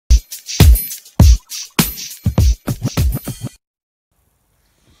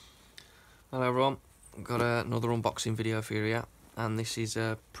Hello everyone, got another unboxing video for you here, and this is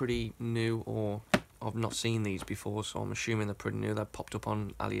pretty new, or I've not seen these before, so I'm assuming they're pretty new. They popped up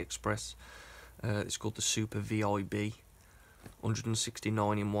on AliExpress. It's called the Super VIB,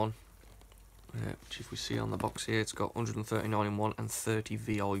 169 in one, which if we see on the box here, it's got 139 in one and 30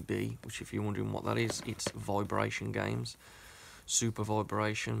 VIB, which if you're wondering what that is, it's vibration games. Super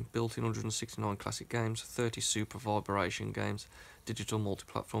vibration, built-in 169 classic games, 30 super vibration games, digital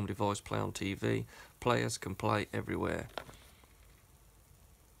multi-platform device, play on TV, players can play everywhere.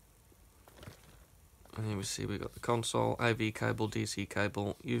 And here we see we've got the console, AV cable, DC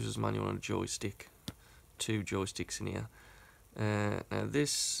cable, user's manual and a joystick. 2 joysticks in here. Now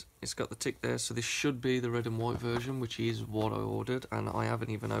this, it's got the tick there, so this should be the red and white version, which is what I ordered, and I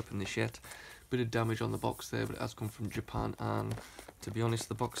haven't even opened this yet. Bit of damage on the box there, but it has come from Japan, and to be honest,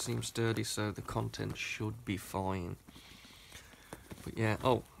 the box seems sturdy, so the content should be fine. But yeah,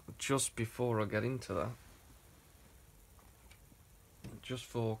 oh, just before I get into that, just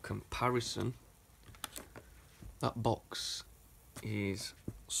for comparison, that box is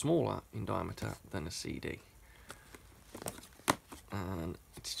smaller in diameter than a CD, and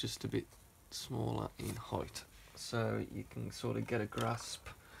it's just a bit smaller in height, so you can sort of get a grasp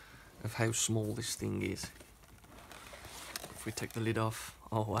of how small this thing is. If we take the lid off,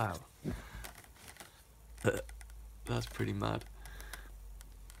 oh wow, that's pretty mad.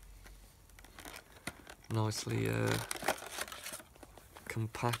 Nicely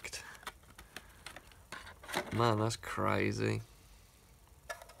compact. Man, that's crazy.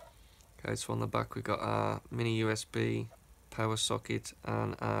 Okay, so on the back we've got our mini USB power socket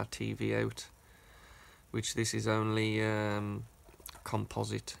and our TV out, which this is only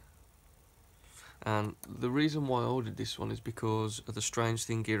composite. And the reason why I ordered this one is because of the strange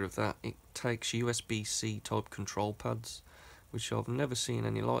thing here of that it takes USB-C type control pads, which I've never seen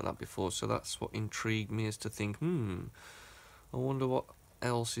any like that before, so that's what intrigued me, as to think, I wonder what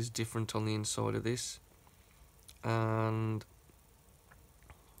else is different on the inside of this. And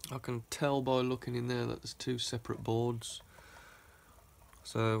I can tell by looking in there that there's 2 separate boards.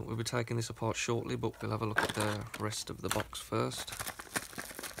 So we'll be taking this apart shortly, but we'll have a look at the rest of the box first.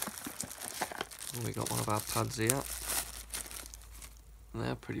 We got one of our pads here.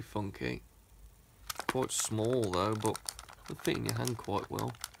 They're pretty funky. Quite small though, but they fit in your hand quite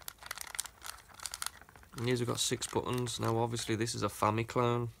well. And here's we've got 6 buttons. Now obviously this is a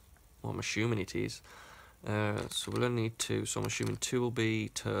Famiclone, well, I'm assuming it is. So we'll only need 2, so I'm assuming 2 will be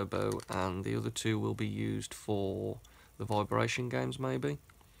turbo and the other 2 will be used for the vibration games maybe.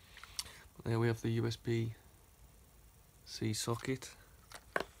 There we have the USB-C socket.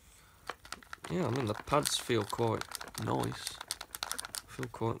 Yeah, I mean the pads feel quite nice, feel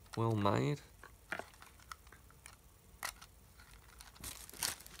quite well made.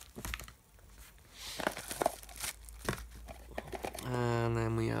 And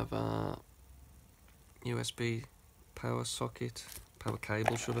then we have a USB power socket, power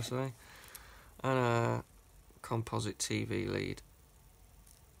cable should I say, and a composite TV lead.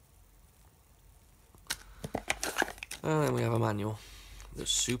 And then we have a manual, the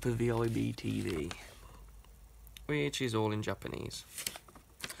Super VIB TV, which is all in Japanese.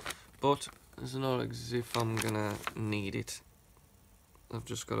 But it's not as if I'm gonna need it. I've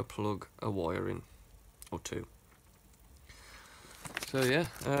just got to plug a wire in, or 2. So yeah,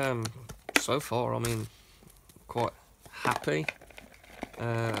 so far, I mean, quite happy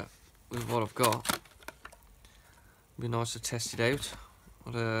with what I've got. It'd be nice to test it out.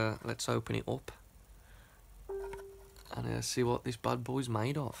 But, let's open it up and see what this bad boy's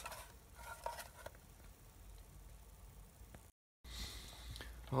made of.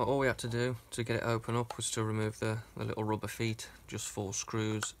 Well, all we had to do to get it open up was to remove the little rubber feet, just 4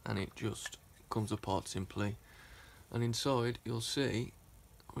 screws, and it just comes apart simply. And inside you'll see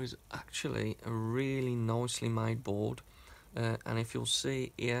is actually a really nicely made board, and if you'll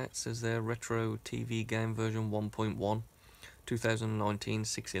see here it says there retro TV game version 1.1 2019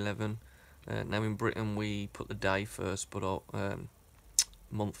 6/11. Now in Britain we put the day first, but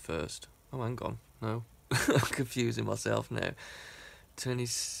month first. Oh, hang on, no, I'm confusing myself now.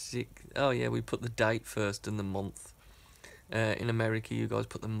 26, oh yeah, we put the date first and the month. In America, you guys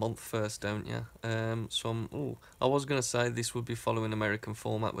put the month first, don't you? So I was going to say this would be following American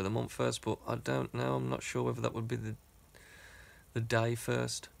format with a month first, but I don't know. I'm not sure whether that would be the day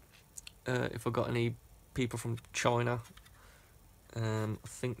first. If I got any people from China, I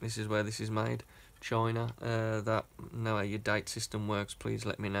think this is where this is made, China, that know how your date system works, please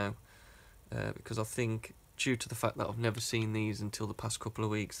let me know. Because I think, due to the fact that I've never seen these until the past couple of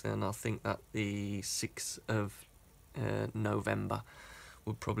weeks, then I think that the 6th of November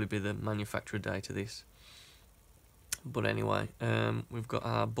would probably be the manufacturer date of this. But anyway, we've got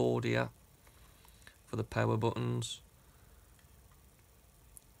our board here for the power buttons,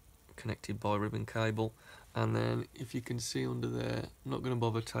 connected by ribbon cable. And then if you can see under there, I'm not going to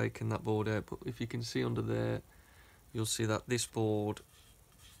bother taking that board out, but if you can see under there, you'll see that this board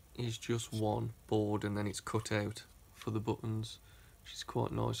is just one board and then it's cut out for the buttons, which is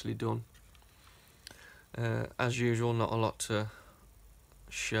quite nicely done. As usual, not a lot to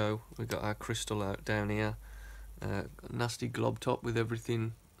show. We've got our crystal out down here, nasty glob top with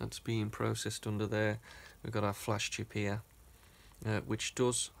everything that's being processed under there. We've got our flash chip here, which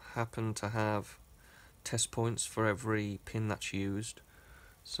does happen to have test points for every pin that's used,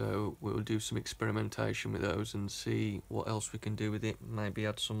 so we'll do some experimentation with those and see what else we can do with it. Maybe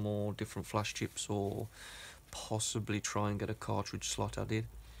add some more different flash chips, or possibly try and get a cartridge slot added.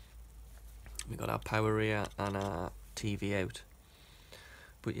 We've got our power here and our TV out.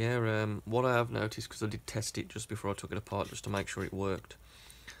 But yeah, what I have noticed, because I did test it just before I took it apart just to make sure it worked,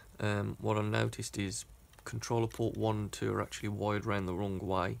 what I noticed is controller port 1 and 2 are actually wired around the wrong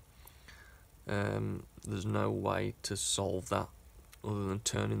way. There's no way to solve that other than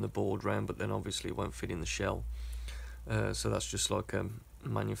turning the board round, but then obviously it won't fit in the shell. So that's just like a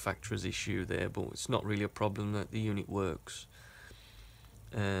manufacturer's issue there, but it's not really a problem that the unit works.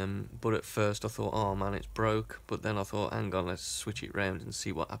 But at first I thought, oh man, it's broke, but then I thought, hang on, let's switch it round and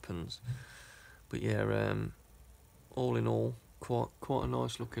see what happens. But yeah, all in all, quite a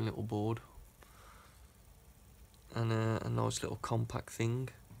nice looking little board, and a nice little compact thing.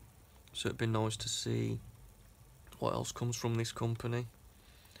 So it'd be nice to see what else comes from this company,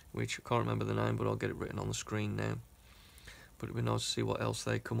 which I can't remember the name, but I'll get it written on the screen now. But it'd be nice to see what else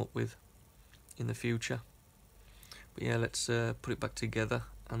they come up with in the future. But yeah, let's put it back together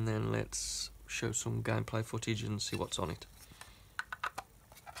and then let's show some gameplay footage and see what's on it.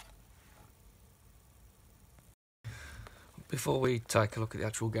 Before we take a look at the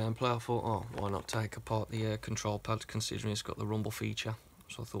actual gameplay, I thought, oh, why not take apart the control pad, considering it's got the rumble feature.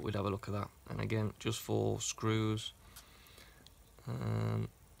 So I thought we'd have a look at that. And again, just 4 screws.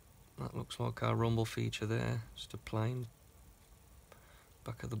 That looks like our rumble feature there, just a plain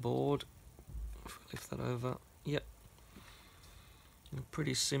back of the board. If we lift that over, yep. A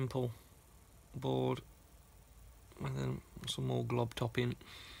pretty simple board, and then some more glob topping.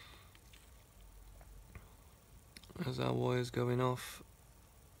 There's our wires going off,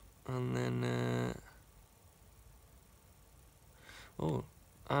 and then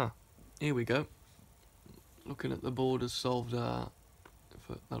here we go. Looking at the board has solved our,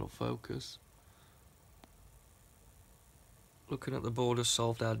 if that'll focus. Looking at the board has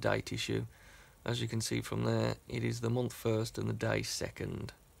solved our date issue. As you can see from there, it is the month 1st and the day 2nd.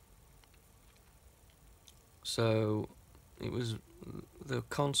 So it was, the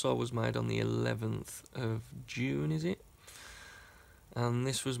console was made on the 11th of June, is it? And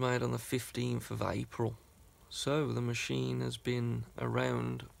this was made on the 15th of April. So the machine has been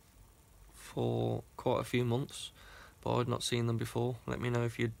around for quite a few months, but I'd not seen them before. Let me know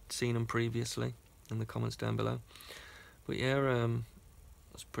if you'd seen them previously in the comments down below. But yeah,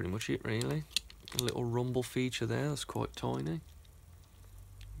 that's pretty much it really. A little rumble feature there, that's quite tiny.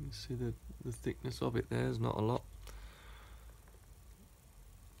 You can see the thickness of it there is not a lot.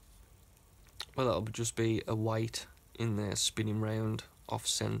 Well, that'll just be a weight in there spinning round off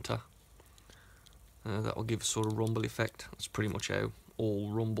centre. That will give a sort of rumble effect. That's pretty much how all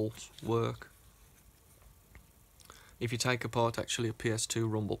rumbles work. If you take apart actually a PS2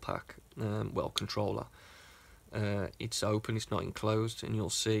 rumble pack, well, controller, it's open, it's not enclosed, and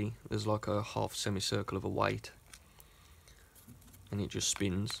you'll see there's like a half semicircle of a weight, and it just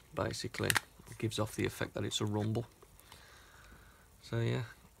spins basically. It gives off the effect that it's a rumble. So yeah,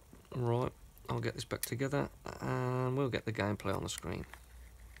 right, I'll get this back together and we'll get the gameplay on the screen.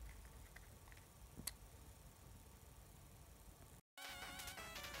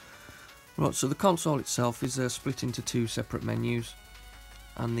 Right, so the console itself is split into 2 separate menus,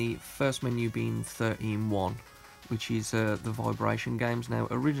 and the first menu being 13.1, which is the vibration games. Now,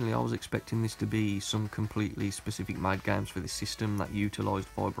 originally I was expecting this to be some completely specific made games for this system that utilised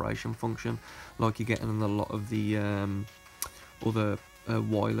vibration function, like you get in a lot of the other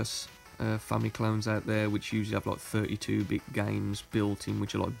wireless Famiclones out there, which usually have like 32-bit games built in,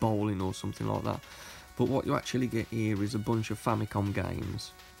 which are like bowling or something like that. But what you actually get here is a bunch of Famicom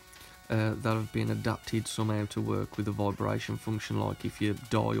games that have been adapted somehow to work with a vibration function. Like if you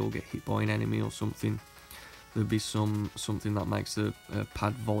die or get hit by an enemy or something, there'll be something that makes the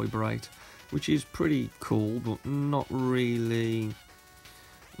pad vibrate, which is pretty cool, but not really,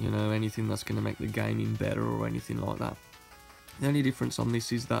 you know, anything that's going to make the gaming better or anything like that. The only difference on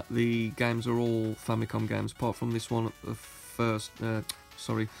this is that the games are all Famicom games, apart from this one, apart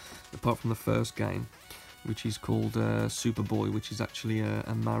from the first game, which is called Super Boy, which is actually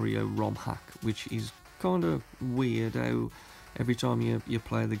a Mario ROM hack, which is kind of weird how every time you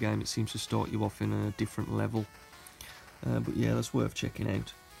play the game it seems to start you off in a different level. But yeah, that's worth checking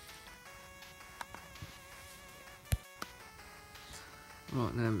out.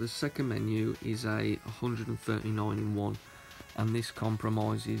 Right, now the second menu is a 139 in 1, and this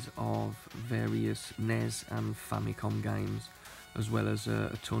compromises of various NES and Famicom games, as well as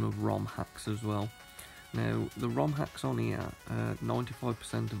a ton of ROM hacks as well. Now the ROM hacks on here,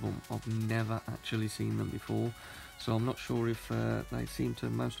 95% of them I've never actually seen them before, so I'm not sure if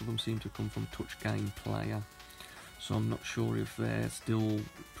most of them seem to come from Touch Game Player, so I'm not sure if they're still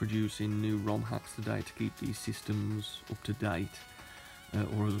producing new ROM hacks today to keep these systems up to date.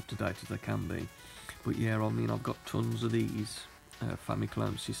 Or as up to date as they can be. But yeah, I mean, I've got tons of these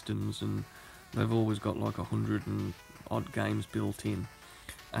Famiclone systems, and they've always got like 100 and odd games built in,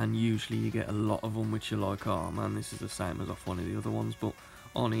 and usually you get a lot of them which you're like, oh man, this is the same as off one of the other ones. But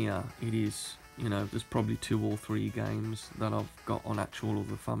on here it is, you know, there's probably 2 or 3 games that I've got on actual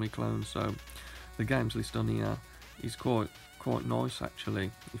other Famiclones, so the games list on here is quite nice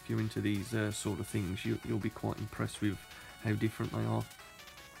actually. If you're into these sort of things, you'll be quite impressed with how different they are.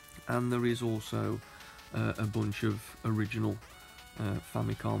 And there is also a bunch of original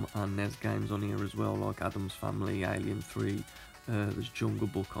Famicom and NES games on here as well, like Adam's Family, Alien 3, there's Jungle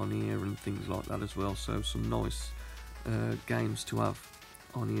Book on here and things like that as well, so some nice games to have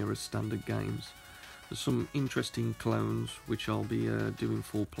on here as standard games. There's some interesting clones which I'll be doing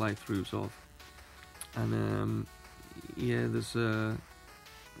full playthroughs of, and yeah,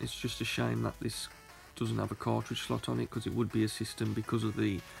 it's just a shame that this doesn't have a cartridge slot on it, because it would be a system, because of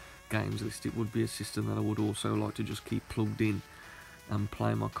the games list, it would be a system that I would also like to just keep plugged in and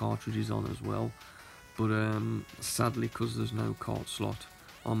play my cartridges on as well. But sadly, because there's no cart slot,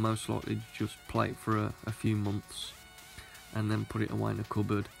 I'll most likely just play it for a few months and then put it away in a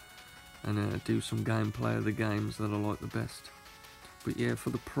cupboard and do some gameplay of the games that I like the best. But yeah, for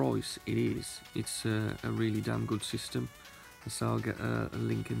the price it's a really damn good system. So I'll get a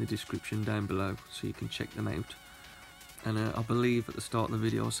link in the description down below so you can check them out. And I believe at the start of the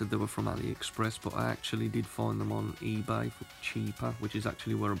video I said they were from AliExpress, but I actually did find them on eBay for cheaper, which is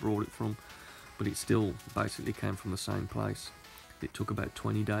actually where I brought it from, but it still basically came from the same place. It took about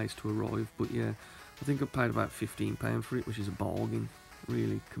 20 days to arrive, but yeah, I think I paid about £15 for it, which is a bargain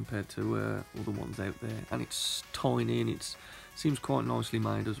really compared to all the ones out there, and it's tiny and it seems quite nicely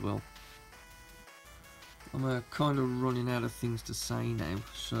made as well. I'm kind of running out of things to say now,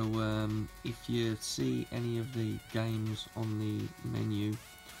 so if you see any of the games on the menu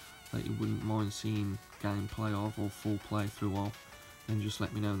that you wouldn't mind seeing gameplay of or full playthrough of, then just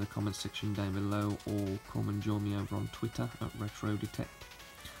let me know in the comment section down below, or come and join me over on Twitter at RetroDetect.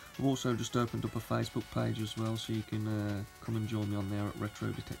 I've also just opened up a Facebook page as well, so you can come and join me on there at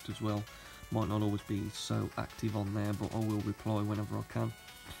RetroDetect as well. Might not always be so active on there, but I will reply whenever I can.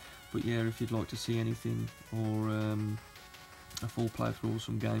 But yeah, if you'd like to see anything, or a full playthrough or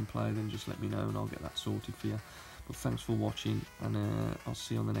some gameplay, then just let me know and I'll get that sorted for you. But thanks for watching, and I'll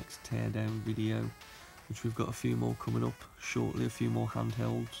see you on the next Teardown video, which we've got a few more coming up shortly, a few more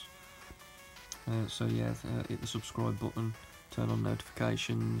handhelds. So yeah, hit the subscribe button, turn on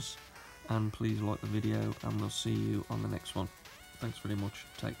notifications, and please like the video, and we'll see you on the next one. Thanks very much,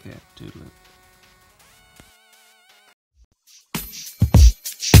 take care, toodaloo.